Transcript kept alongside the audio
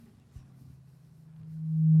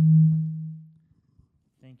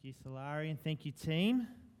Thank you, Solari, and thank you, team,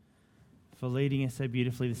 for leading us so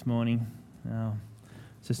beautifully this morning.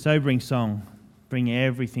 It's a sobering song, bring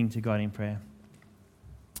everything to God in prayer.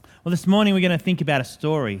 Well, this morning we're going to think about a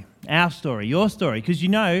story, our story, your story, because you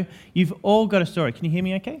know you've all got a story. Can you hear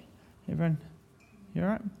me okay? Everyone, you all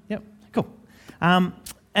right? Yep, cool. And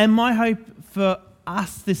my hope for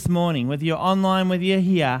us this morning, whether you're online, whether you're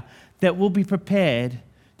here, that we'll be prepared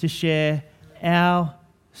to share our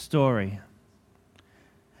story.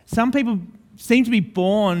 Some people seem to be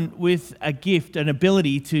born with a gift, an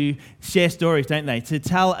ability to share stories, don't they? To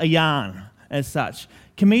tell a yarn as such.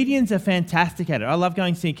 Comedians are fantastic at it. I love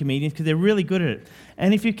going to see comedians because they're really good at it.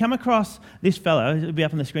 And if you come across this fellow, it'll be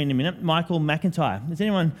up on the screen in a minute, Michael McIntyre. Has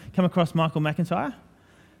anyone come across Michael McIntyre?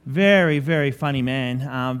 Very, very funny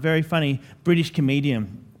man. Very funny British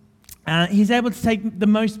comedian. He's able to take the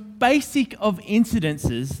most basic of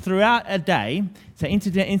incidences throughout a day, so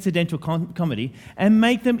incidental comedy, and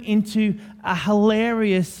make them into a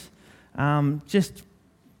hilarious, just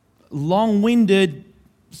long-winded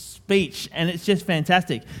speech, and it's just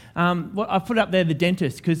fantastic. I've put up there The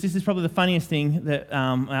Dentist, because this is probably the funniest thing that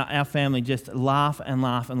our family just laugh and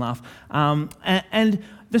laugh and laugh. And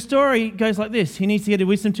the story goes like this. He needs to get a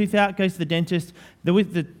wisdom tooth out, goes to the dentist.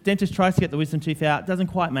 The dentist tries to get the wisdom tooth out, doesn't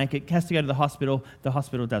quite make it, has to go to the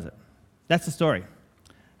hospital does it. That's the story.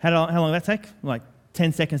 How long did that take? Like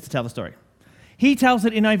 10 seconds to tell the story. He tells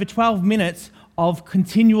it in over 12 minutes of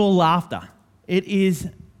continual laughter. It is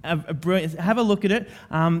brilliant. Have a look at it.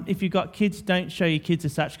 If you've got kids, don't show your kids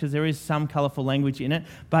as such because there is some colourful language in it.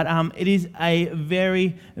 But it is a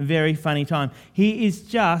very, very funny time. He is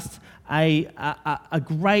just a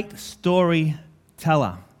great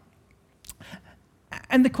storyteller.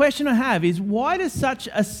 And the question I have is, why does such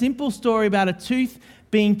a simple story about a tooth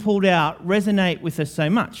being pulled out resonate with us so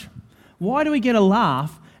much? Why do we get a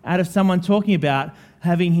laugh out of someone talking about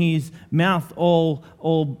having his mouth all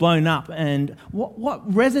blown up? And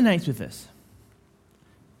what resonates with us?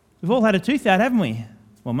 We've all had a tooth out, haven't we?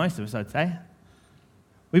 Well, most of us, I'd say.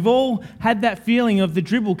 We've all had that feeling of the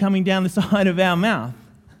dribble coming down the side of our mouth.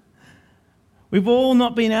 We've all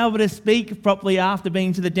not been able to speak properly after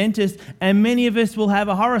being to the dentist, and many of us will have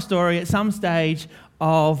a horror story at some stage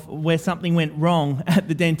of where something went wrong at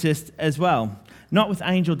the dentist as well. Not with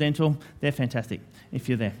Angel Dental, they're fantastic if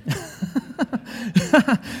you're there.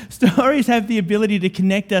 Stories have the ability to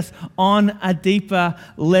connect us on a deeper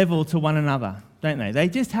level to one another, don't they? They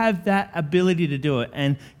just have that ability to do it,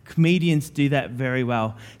 and comedians do that very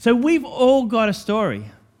well. So we've all got a story.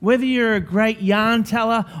 Whether you're a great yarn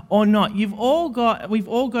teller or not, we've all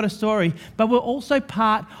got a story, but we're also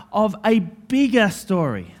part of a bigger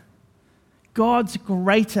story. God's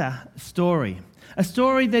greater story. A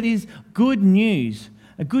story that is good news,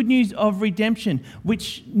 a good news of redemption,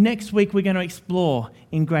 which next week we're going to explore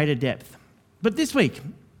in greater depth. But this week,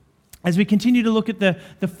 as we continue to look at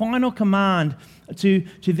the final command to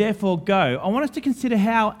therefore go, I want us to consider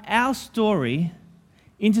how our story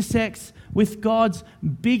intersects with God's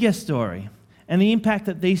bigger story and the impact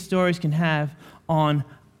that these stories can have on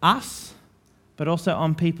us, but also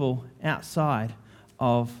on people outside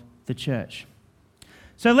of the church.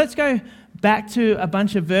 So let's go back to a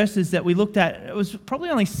bunch of verses that we looked at. It was probably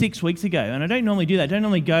only 6 weeks ago, and I don't normally do that. I don't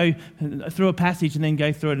normally go through a passage and then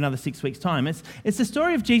go through it another 6 weeks' time. It's the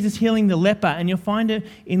story of Jesus healing the leper, and you'll find it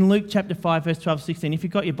in Luke chapter 5, verse 12, 16. If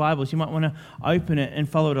you've got your Bibles, you might want to open it and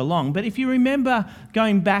follow it along. But if you remember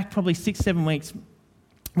going back probably 6-7 weeks,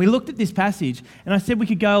 we looked at this passage, and I said we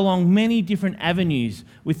could go along many different avenues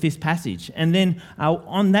with this passage. And then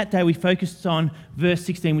on that day, we focused on verse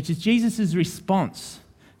 16, which is Jesus' response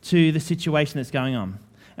to the situation that's going on.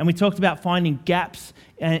 And we talked about finding gaps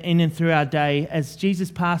in and through our day as Jesus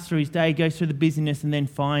passed through his day, goes through the busyness and then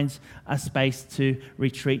finds a space to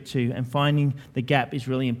retreat to. And finding the gap is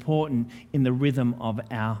really important in the rhythm of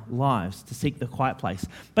our lives, to seek the quiet place.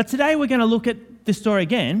 But today we're going to look at this story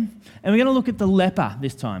again, and we're going to look at the leper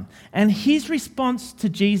this time and his response to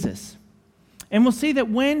Jesus. And we'll see that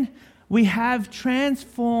when we have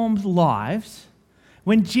transformed lives,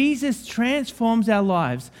 when Jesus transforms our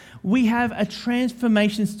lives, we have a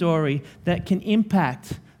transformation story that can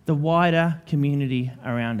impact the wider community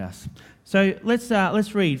around us. So let's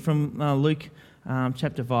read from Luke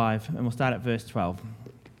chapter 5, and we'll start at verse 12.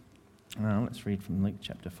 Let's read from Luke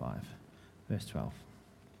chapter 5, verse 12.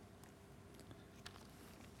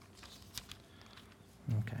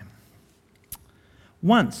 Okay.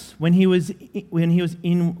 Once, when he was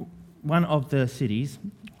in one of the cities,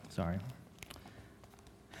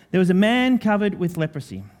 there was a man covered with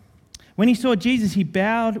leprosy. When he saw Jesus, he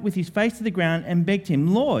bowed with his face to the ground and begged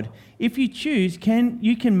him, "Lord, if you choose,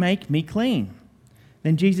 you can make me clean."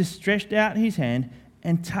 Then Jesus stretched out his hand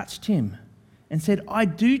and touched him and said, "I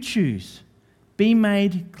do choose. Be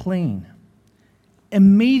made clean."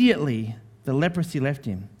 Immediately, the leprosy left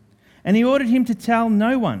him, and he ordered him to tell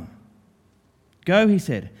no one. "Go," he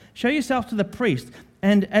said, "show yourself to the priest,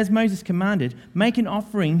 and as Moses commanded, make an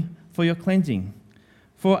offering for your cleansing,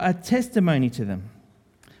 for a testimony to them."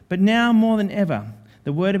 But now more than ever,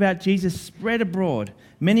 the word about Jesus spread abroad.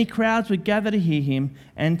 Many crowds would gather to hear him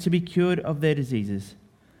and to be cured of their diseases.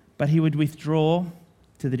 But he would withdraw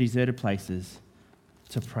to the deserted places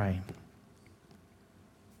to pray.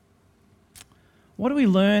 What do we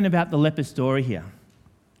learn about the leper story here?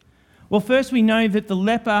 Well, first we know that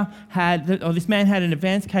this man had an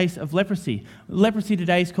advanced case of leprosy. Leprosy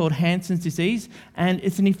today is called Hansen's disease, and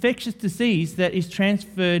it's an infectious disease that is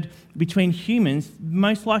transferred between humans,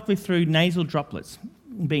 most likely through nasal droplets,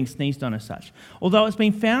 being sneezed on as such. Although it's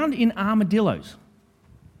been found in armadillos.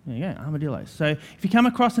 There you go, armadillos. So if you come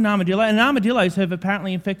across an armadillo, and armadillos have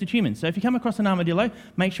apparently infected humans. So if you come across an armadillo,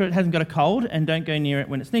 make sure it hasn't got a cold and don't go near it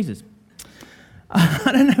when it sneezes.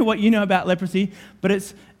 I don't know what you know about leprosy, but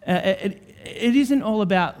it isn't all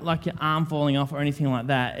about like your arm falling off or anything like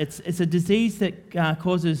that. It's a disease that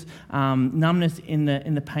causes numbness in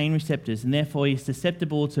the pain receptors, and therefore you're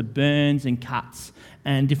susceptible to burns and cuts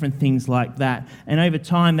and different things like that. And over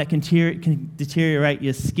time, that can deteriorate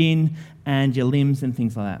your skin and your limbs and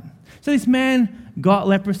things like that. So this man got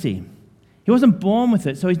leprosy. He wasn't born with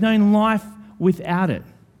it, so he's known life without it.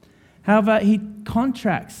 However, he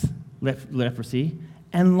contracts leprosy,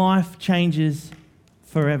 and life changes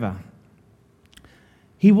forever.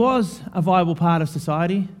 He was a viable part of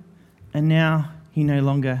society, and now he no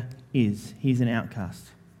longer is. He's an outcast.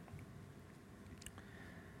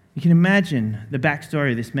 You can imagine the backstory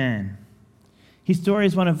of this man. His story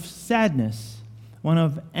is one of sadness, one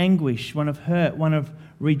of anguish, one of hurt, one of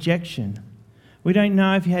rejection. We don't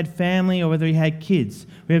know if he had family or whether he had kids.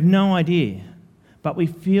 We have no idea, but we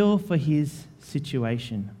feel for his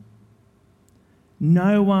situation.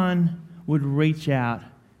 No one would reach out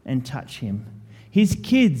and touch him. His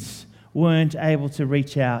kids weren't able to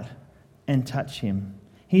reach out and touch him.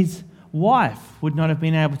 His wife would not have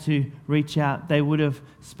been able to reach out. They would have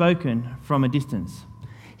spoken from a distance.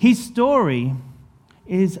 His story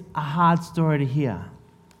is a hard story to hear.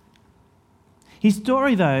 His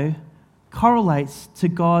story, though, correlates to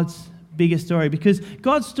God's bigger story, because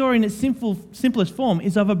God's story in its simplest form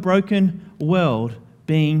is of a broken world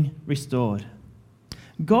being restored.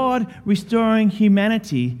 God restoring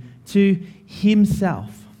humanity to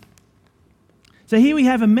himself. So here we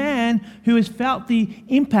have a man who has felt the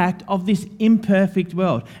impact of this imperfect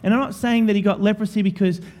world. And I'm not saying that he got leprosy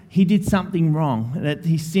because he did something wrong, that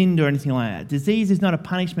he sinned or anything like that. Disease is not a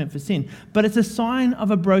punishment for sin, but it's a sign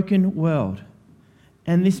of a broken world.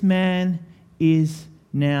 And this man is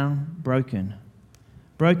now broken.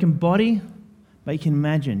 Broken body, but you can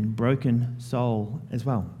imagine broken soul as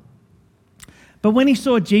well. But when he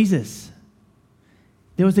saw Jesus,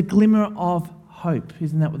 there was a glimmer of hope.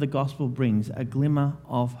 Isn't that what the gospel brings? A glimmer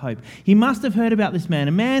of hope. He must have heard about this man,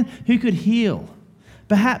 a man who could heal.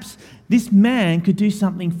 Perhaps this man could do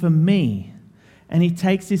something for me. And he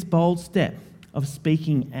takes this bold step of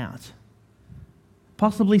speaking out.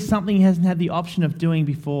 Possibly something he hasn't had the option of doing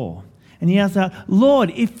before. And he yells out,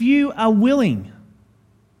 "Lord, if you are willing,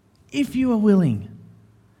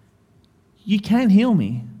 you can heal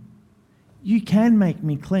me. You can make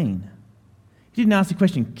me clean." He didn't ask the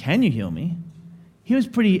question, "Can you heal me?" He was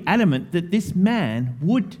pretty adamant that this man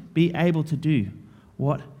would be able to do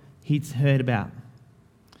what he'd heard about.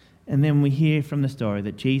 And then we hear from the story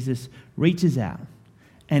that Jesus reaches out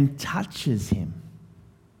and touches him.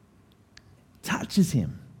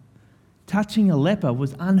 Touching a leper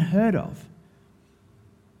was unheard of.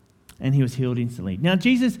 And he was healed instantly. Now,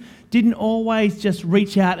 Jesus didn't always just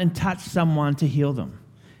reach out and touch someone to heal them.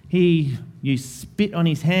 He used spit on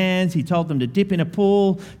his hands. He told them to dip in a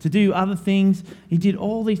pool, to do other things. He did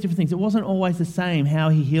all these different things. It wasn't always the same how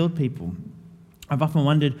he healed people. I've often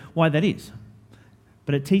wondered why that is.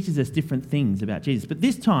 But it teaches us different things about Jesus. But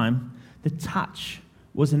this time, the touch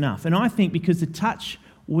was enough. And I think because the touch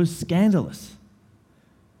was scandalous.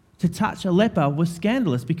 To touch a leper was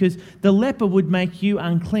scandalous because the leper would make you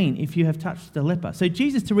unclean if you have touched the leper. So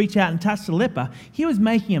Jesus, to reach out and touch the leper, he was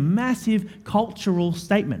making a massive cultural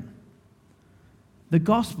statement. The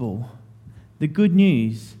gospel, the good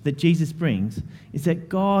news that Jesus brings, is that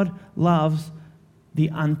God loves the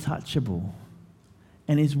untouchable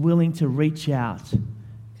and is willing to reach out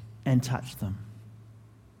and touch them.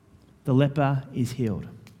 The leper is healed.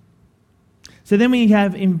 So then we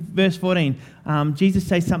have in verse 14, Jesus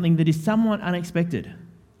says something that is somewhat unexpected.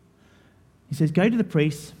 He says, go to the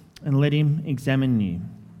priest and let him examine you.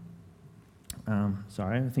 I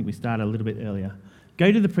think we started a little bit earlier.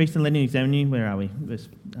 Go to the priest and let him examine you. Where are we?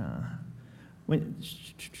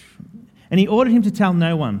 And he ordered him to tell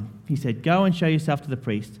no one. He said, go and show yourself to the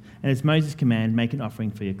priest, and as Moses commanded, make an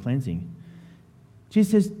offering for your cleansing.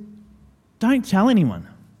 Jesus says, don't tell anyone.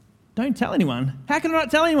 Don't tell anyone. How can I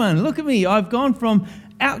not tell anyone? Look at me. I've gone from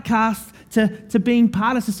outcast to being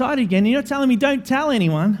part of society again. And you're telling me don't tell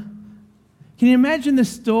anyone. Can you imagine the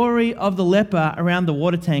story of the leper around the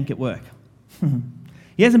water tank at work?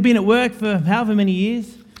 He hasn't been at work for however many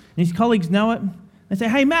years, and his colleagues know it. They say,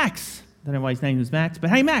 hey, Max. I don't know why his name was Max,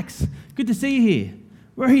 but hey, Max, good to see you here.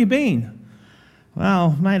 Where have you been?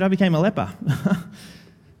 Well, mate, I became a leper.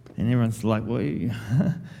 And everyone's like, well,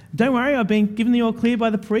 don't worry, I've been given the all clear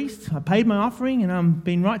by the priest. I paid my offering, and I'm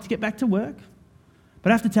being right to get back to work.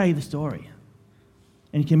 But I have to tell you the story.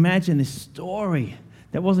 And you can imagine this story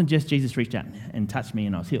that wasn't just Jesus reached out and touched me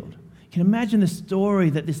and I was healed. You can imagine the story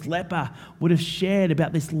that this leper would have shared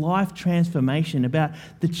about this life transformation, about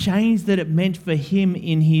the change that it meant for him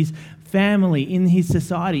in his family, in his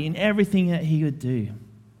society, in everything that he would do.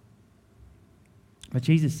 But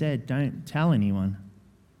Jesus said, don't tell anyone.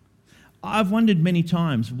 I've wondered many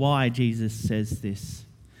times why Jesus says this.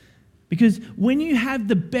 Because when you have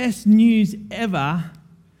the best news ever,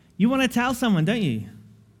 you want to tell someone, don't you?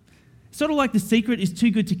 Sort of like the secret is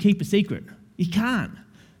too good to keep a secret. You can't.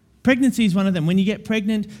 Pregnancy is one of them. When you get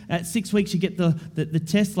pregnant at 6 weeks, you get the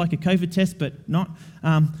test, like a COVID test, but not.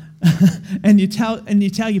 And you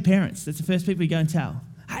tell your parents. That's the first people you go and tell.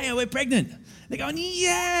 Hey, we're pregnant. They're going,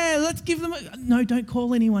 yeah, let's give them No, don't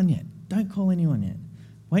call anyone yet. Don't call anyone yet.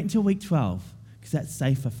 Wait until week 12, because that's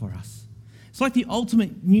safer for us. It's like the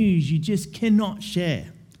ultimate news you just cannot share.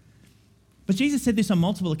 But Jesus said this on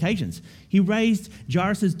multiple occasions. He raised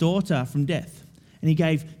Jairus' daughter from death, and he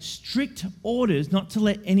gave strict orders not to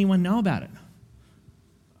let anyone know about it.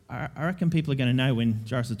 I reckon people are going to know when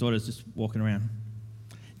Jairus' daughter is just walking around.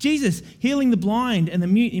 Jesus healing the blind and the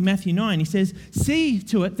mute in Matthew 9, he says, see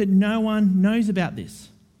to it that no one knows about this.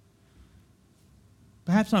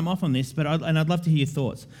 Perhaps I'm off on this, and I'd love to hear your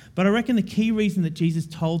thoughts. But I reckon the key reason that Jesus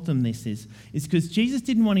told them this is because Jesus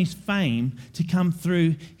didn't want his fame to come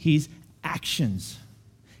through his actions.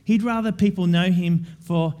 He'd rather people know him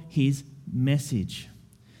for his message.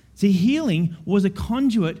 See, healing was a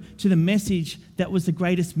conduit to the message that was the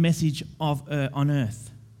greatest message on earth.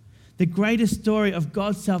 The greatest story of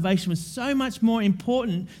God's salvation was so much more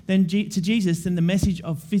important to Jesus than the message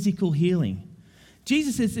of physical healing.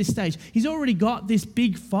 Jesus at this stage, he's already got this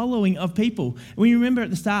big following of people. When you remember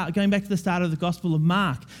at the start, going back to the start of the Gospel of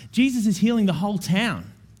Mark, Jesus is healing the whole town.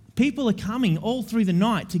 People are coming all through the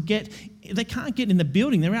night they can't get in the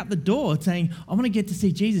building. They're out the door saying, I want to get to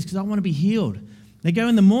see Jesus because I want to be healed. They go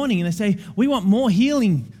in the morning and they say, we want more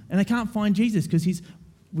healing. And they can't find Jesus because he's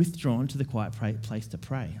withdrawn to the quiet place to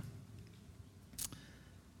pray.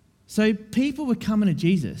 So people were coming to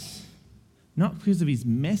Jesus, not because of his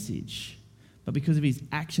message, but because of his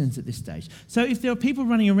actions at this stage. So if there were people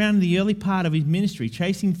running around in the early part of his ministry,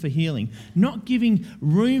 chasing for healing, not giving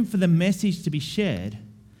room for the message to be shared,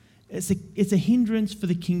 it's a hindrance for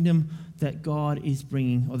the kingdom that God is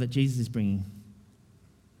bringing, or that Jesus is bringing.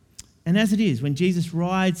 And as it is, when Jesus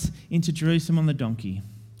rides into Jerusalem on the donkey,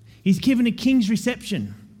 he's given a king's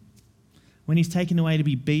reception. When he's taken away to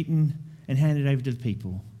be beaten and handed over to the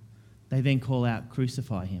people, they then call out,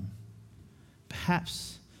 crucify him.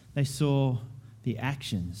 Perhaps they saw the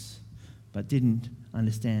actions, but didn't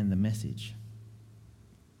understand the message.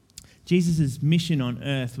 Jesus' mission on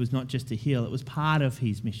earth was not just to heal, it was part of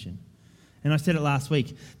his mission. And I said it last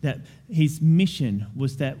week, that his mission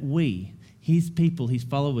was that we, his people, his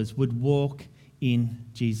followers, would walk in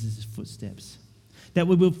Jesus' footsteps. That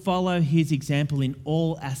we will follow his example in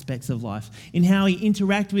all aspects of life, in how he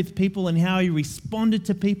interacted with people and how he responded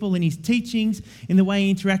to people in his teachings, in the way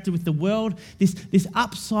he interacted with the world, this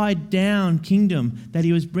upside-down kingdom that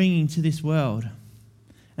he was bringing to this world.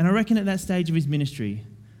 And I reckon at that stage of his ministry,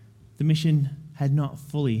 the mission had not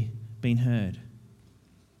fully been heard.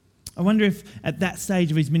 I wonder if at that stage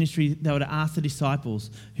of his ministry they would have asked the disciples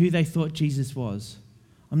who they thought Jesus was.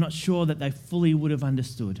 I'm not sure that they fully would have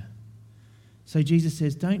understood. So Jesus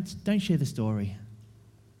says, don't share the story.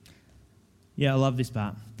 Yeah, I love this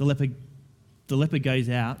part. The leper goes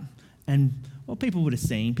out and, well, people would have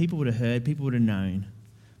seen, people would have heard, people would have known.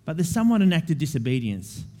 But there's somewhat an act of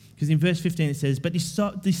disobedience. Because in verse 15 it says, but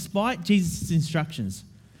despite Jesus' instructions,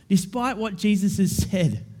 despite what Jesus has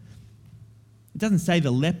said, it doesn't say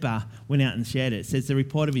the leper went out and shared it. It says the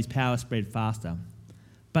report of his power spread faster.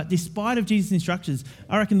 But despite of Jesus' instructions,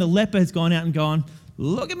 I reckon the leper has gone out and gone,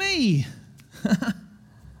 look at me.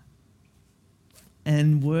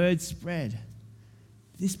 And word spread.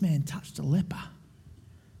 This man touched a leper.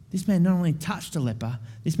 This man not only touched a leper,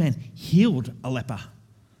 this man healed a leper.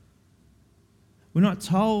 We're not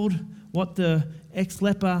told what the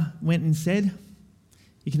ex-leper went and said.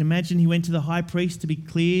 You can imagine he went to the high priest to be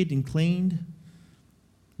cleared and cleaned.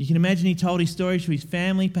 You can imagine he told his story to his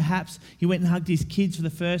family. Perhaps he went and hugged his kids for the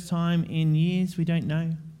first time in years. We don't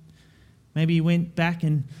know. Maybe he went back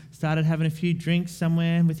and started having a few drinks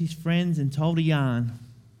somewhere with his friends and told a yarn.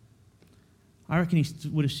 I reckon he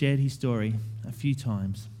would have shared his story a few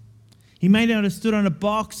times. He may not have stood on a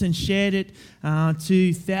box and shared it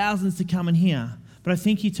to thousands to come and hear. But I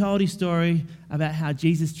think he told his story about how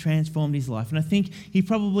Jesus transformed his life. And I think he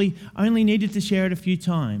probably only needed to share it a few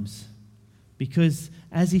times, because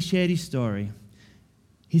as he shared his story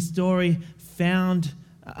found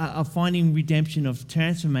of finding redemption, of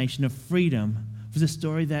transformation, of freedom, was a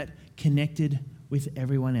story that connected with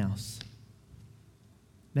everyone else.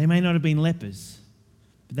 They may not have been lepers,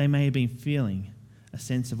 but they may have been feeling a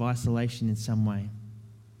sense of isolation in some way.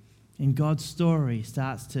 And God's story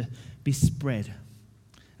starts to be spread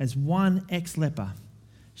as one ex-leper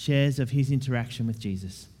shares of his interaction with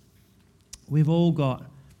Jesus. We've all got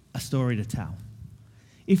a story to tell.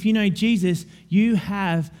 If you know Jesus, you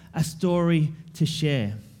have a story to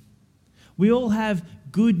share. We all have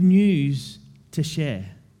good news to share.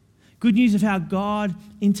 Good news of how God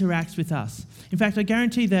interacts with us. In fact, I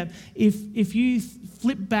guarantee that if you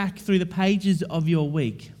flip back through the pages of your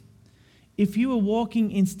week, if you were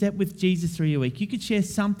walking in step with Jesus through your week, you could share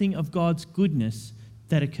something of God's goodness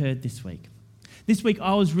that occurred this week. This week,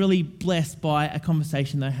 I was really blessed by a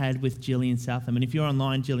conversation that I had with Gillian Southam. And if you're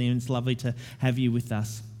online, Gillian, it's lovely to have you with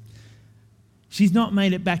us. She's not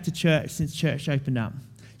made it back to church since church opened up.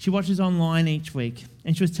 She watches online each week,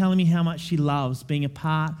 and she was telling me how much she loves being a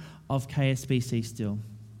part of KSBC still.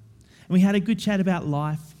 And we had a good chat about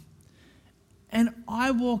life. And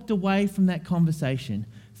I walked away from that conversation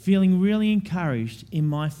feeling really encouraged in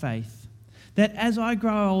my faith, that as I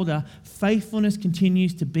grow older, faithfulness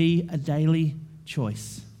continues to be a daily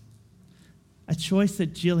choice. A choice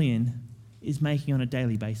that Gillian is making on a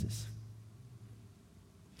daily basis.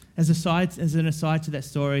 As an aside to that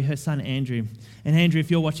story, her son Andrew, and Andrew,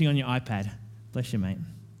 if you're watching on your iPad, bless you, mate.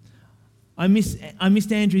 I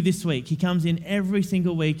missed Andrew this week. He comes in every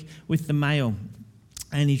single week with the mail,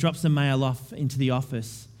 and he drops the mail off into the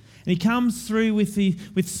office. And he comes through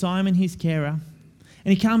with Simon, his carer,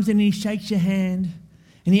 and he comes in and he shakes your hand,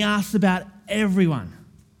 and he asks about everyone.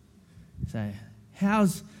 So,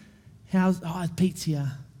 Pete's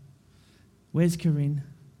here. Where's Corinne?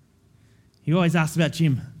 He always asks about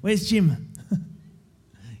Jim. Where's Jim?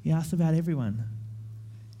 He asks about everyone.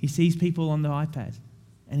 He sees people on the iPad,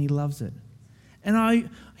 and he loves it. And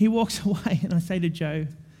he walks away, and I say to Joe,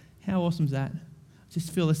 how awesome is that? I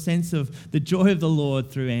just feel a sense of the joy of the Lord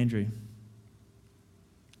through Andrew.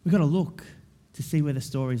 We've got to look to see where the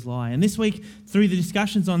stories lie. And this week, through the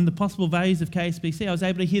discussions on the possible values of KSBC, I was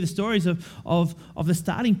able to hear the stories of the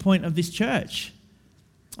starting point of this church.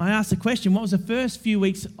 I asked the question, what was the first few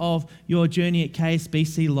weeks of your journey at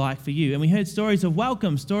KSBC like for you? And we heard stories of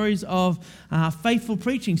welcome, stories of faithful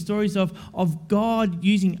preaching, stories of God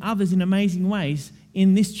using others in amazing ways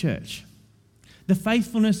in this church. The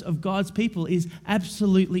faithfulness of God's people is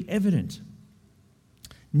absolutely evident.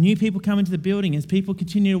 New people come into the building as people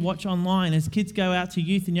continue to watch online, as kids go out to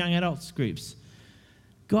youth and young adults groups.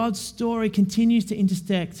 God's story continues to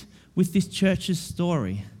intersect with this church's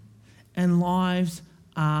story, and lives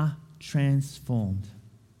are transformed.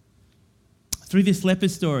 Through this leper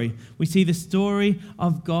story, we see the story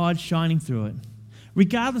of God shining through it.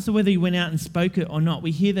 Regardless of whether he went out and spoke it or not,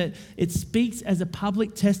 we hear that it speaks as a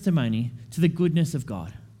public testimony to the goodness of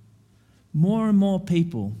God. More and more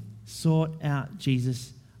people sought out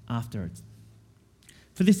Jesus after it.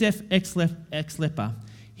 For this ex-leper,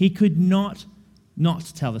 he could not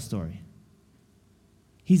tell the story.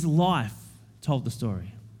 His life told the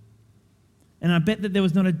story. And I bet that there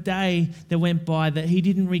was not a day that went by that he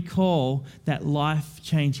didn't recall that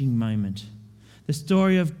life-changing moment. The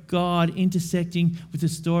story of God intersecting with the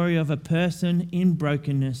story of a person in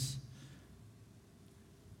brokenness,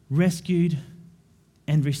 rescued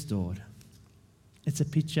and restored. It's a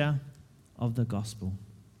picture of the gospel.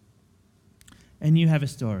 And you have a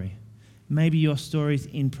story. Maybe your story's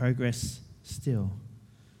in progress still.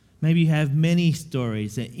 Maybe you have many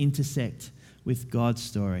stories that intersect with God's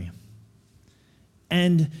story.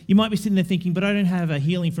 And you might be sitting there thinking, but I don't have a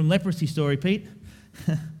healing from leprosy story, Pete.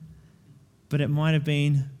 But it might have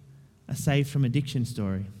been a saved from addiction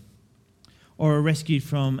story, or a rescued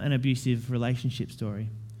from an abusive relationship story,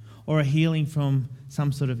 or a healing from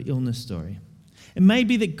some sort of illness story. It may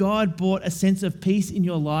be that God brought a sense of peace in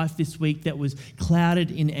your life this week that was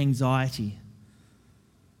clouded in anxiety.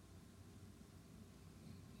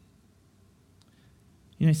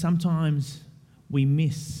 You know, sometimes we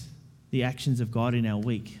miss the actions of God in our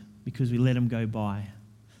week because we let them go by.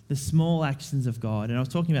 The small actions of God. And I was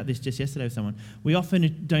talking about this just yesterday with someone. We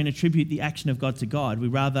often don't attribute the action of God to God. We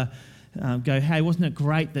rather go, hey, wasn't it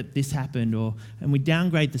great that this happened? And we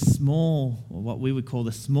downgrade the small, or what we would call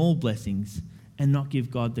the small blessings, and not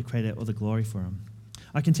give God the credit or the glory for them.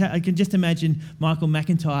 I can just imagine Michael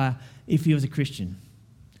McIntyre if he was a Christian.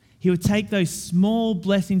 He would take those small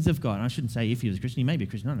blessings of God. And I shouldn't say if he was a Christian. He may be a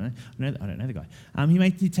Christian. I don't know the guy. He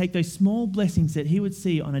may take those small blessings that he would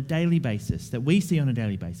see on a daily basis, that we see on a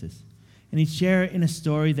daily basis, and he'd share it in a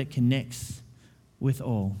story that connects with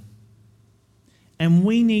all. And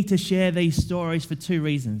we need to share these stories for two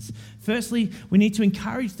reasons. Firstly, we need to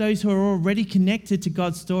encourage those who are already connected to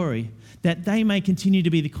God's story that they may continue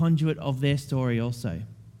to be the conduit of their story also.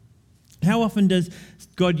 How often does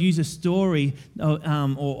God use a story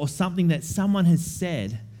or something that someone has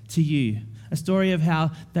said to you, a story of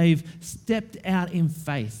how they've stepped out in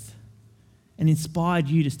faith and inspired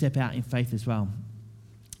you to step out in faith as well?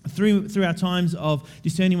 Through our times of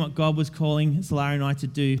discerning what God was calling Solari and I to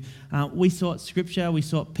do, we sought scripture, we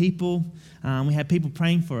sought people, we had people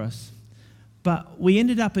praying for us. But we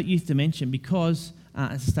ended up at Youth Dimension because,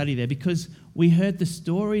 as a study there, because we heard the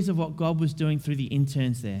stories of what God was doing through the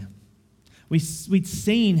interns there. We'd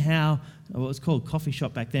seen how, well, it was called Coffee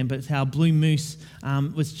Shop back then, but it's how Blue Moose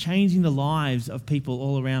was changing the lives of people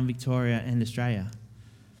all around Victoria and Australia.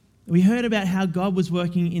 We heard about how God was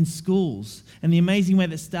working in schools and the amazing way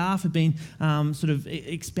that staff had been sort of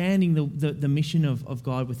expanding the mission of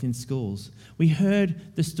God within schools. We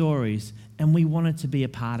heard the stories and we wanted to be a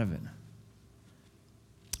part of it.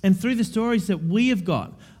 And through the stories that we have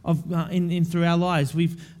got through our lives,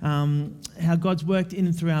 we've how God's worked in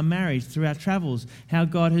and through our marriage, through our travels, how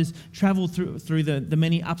God has travelled through the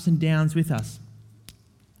many ups and downs with us.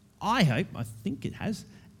 I think it has.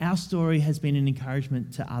 Our story has been an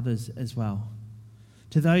encouragement to others as well.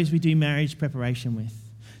 To those we do marriage preparation with.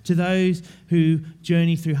 To those who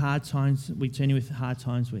journey through hard times, we journey with hard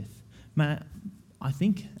times with. I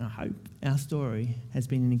think and I hope our story has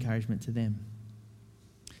been an encouragement to them.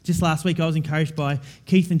 Just last week I was encouraged by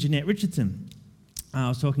Keith and Jeanette Richardson. I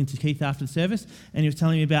was talking to Keith after the service and he was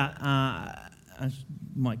telling me about, I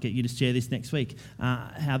might get you to share this next week,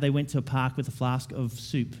 how they went to a park with a flask of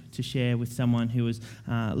soup to share with someone who was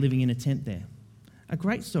living in a tent there. A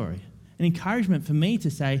great story. An encouragement for me to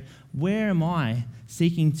say, where am I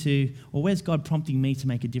seeking to, or where's God prompting me to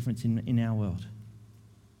make a difference in our world?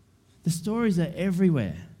 The stories are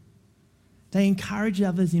everywhere. They encourage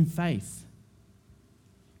others in faith.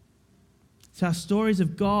 So our stories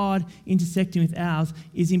of God intersecting with ours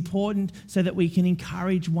is important so that we can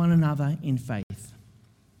encourage one another in faith.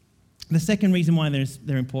 The second reason why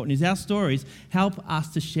they're important is our stories help us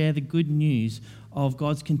to share the good news of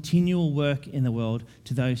God's continual work in the world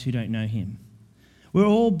to those who don't know him. We're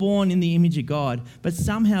all born in the image of God, but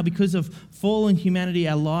somehow because of fallen humanity,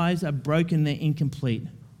 our lives are broken, they're incomplete.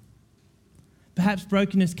 Perhaps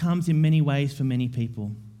brokenness comes in many ways for many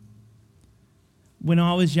people. When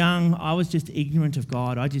I was young, I was just ignorant of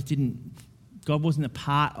God. God wasn't a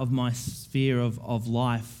part of my sphere of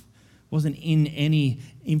life. Wasn't in any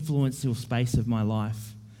influential space of my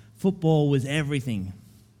life. Football was everything.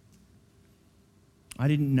 I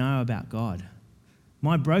didn't know about God.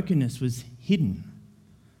 My brokenness was hidden.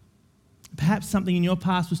 Perhaps something in your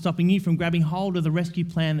past was stopping you from grabbing hold of the rescue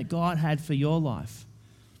plan that God had for your life.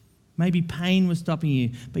 Maybe pain was stopping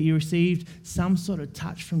you, but you received some sort of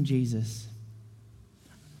touch from Jesus.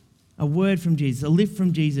 A word from Jesus, a lift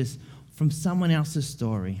from Jesus, from someone else's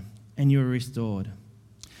story, and you were restored.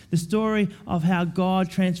 The story of how God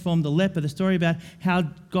transformed the leper, the story about how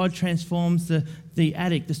God transforms the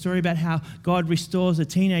addict, the story about how God restores a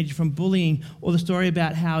teenager from bullying, or the story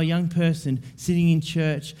about how a young person sitting in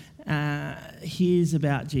church hears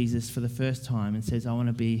about Jesus for the first time and says, I want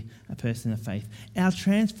to be a person of faith. Our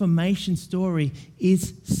transformation story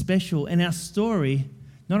is special, and our story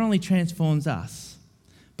not only transforms us,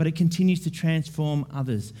 but it continues to transform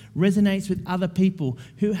others, resonates with other people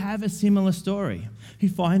who have a similar story, who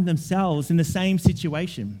find themselves in the same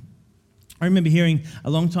situation. I remember hearing a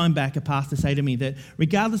long time back a pastor say to me that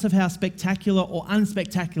regardless of how spectacular or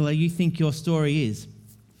unspectacular you think your story is,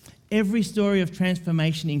 every story of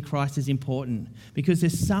transformation in Christ is important because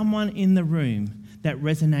there's someone in the room that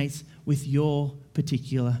resonates with your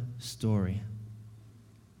particular story.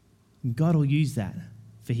 And God will use that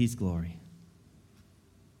for his glory.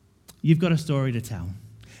 you've got a story to tell.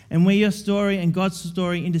 And where your story and God's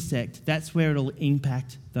story intersect, that's where it'll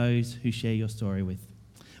impact those who share your story with.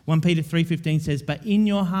 1 Peter 3:15 says, "But in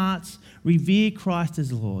your hearts, revere Christ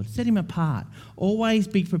as Lord. Set him apart. Always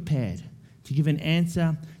be prepared to give an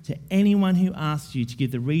answer to anyone who asks you to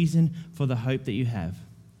give the reason for the hope that you have.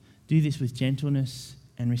 Do this with gentleness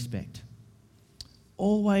and respect."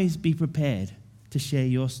 Always be prepared to share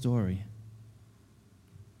your story.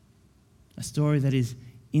 A story that is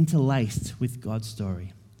interlaced with God's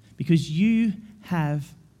story. Because you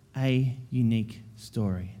have a unique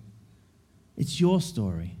story. It's your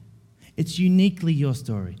story. It's uniquely your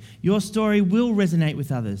story. Your story will resonate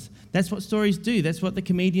with others. That's what stories do. That's what the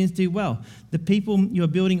comedians do well. The people you're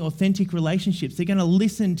building authentic relationships, they're going to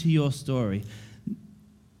listen to your story.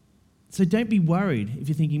 So don't be worried if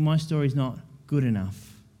you're thinking my story's not good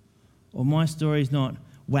enough or my story's not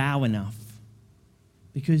wow enough.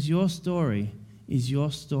 Because your story is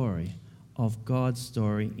your story of God's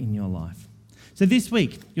story in your life. So this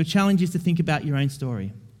week, your challenge is to think about your own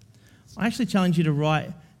story. I actually challenge you to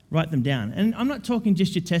write them down. And I'm not talking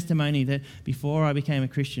just your testimony that before I became a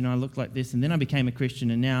Christian, I looked like this, and then I became a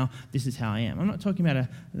Christian, and now this is how I am. I'm not talking about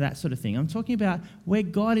that sort of thing. I'm talking about where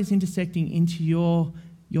God is intersecting into your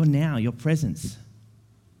now, your presence.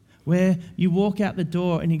 Where you walk out the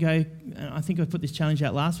door and you go, I think I put this challenge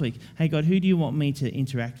out last week, hey God, who do you want me to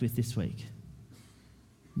interact with this week?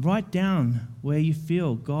 Write down where you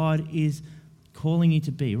feel God is calling you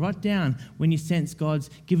to be. Write down when you sense God's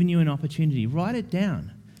given you an opportunity. Write it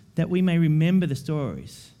down that we may remember the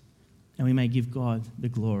stories and we may give God the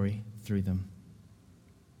glory through them.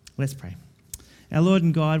 Let's pray. Our Lord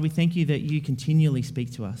and God, we thank you that you continually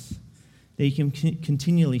speak to us, that you can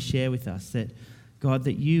continually share with us, that God,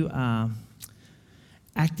 that you are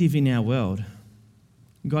active in our world.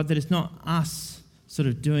 God, that it's not us sort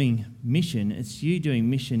of doing mission, it's you doing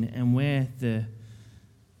mission, and we're the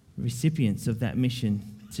recipients of that mission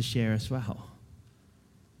to share as well.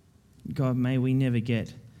 God, may we never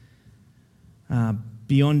get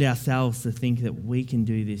beyond ourselves to think that we can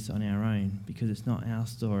do this on our own, because it's not our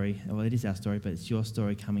story. Well, it is our story, but it's your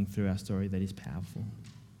story coming through our story that is powerful.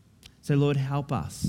 So Lord, help us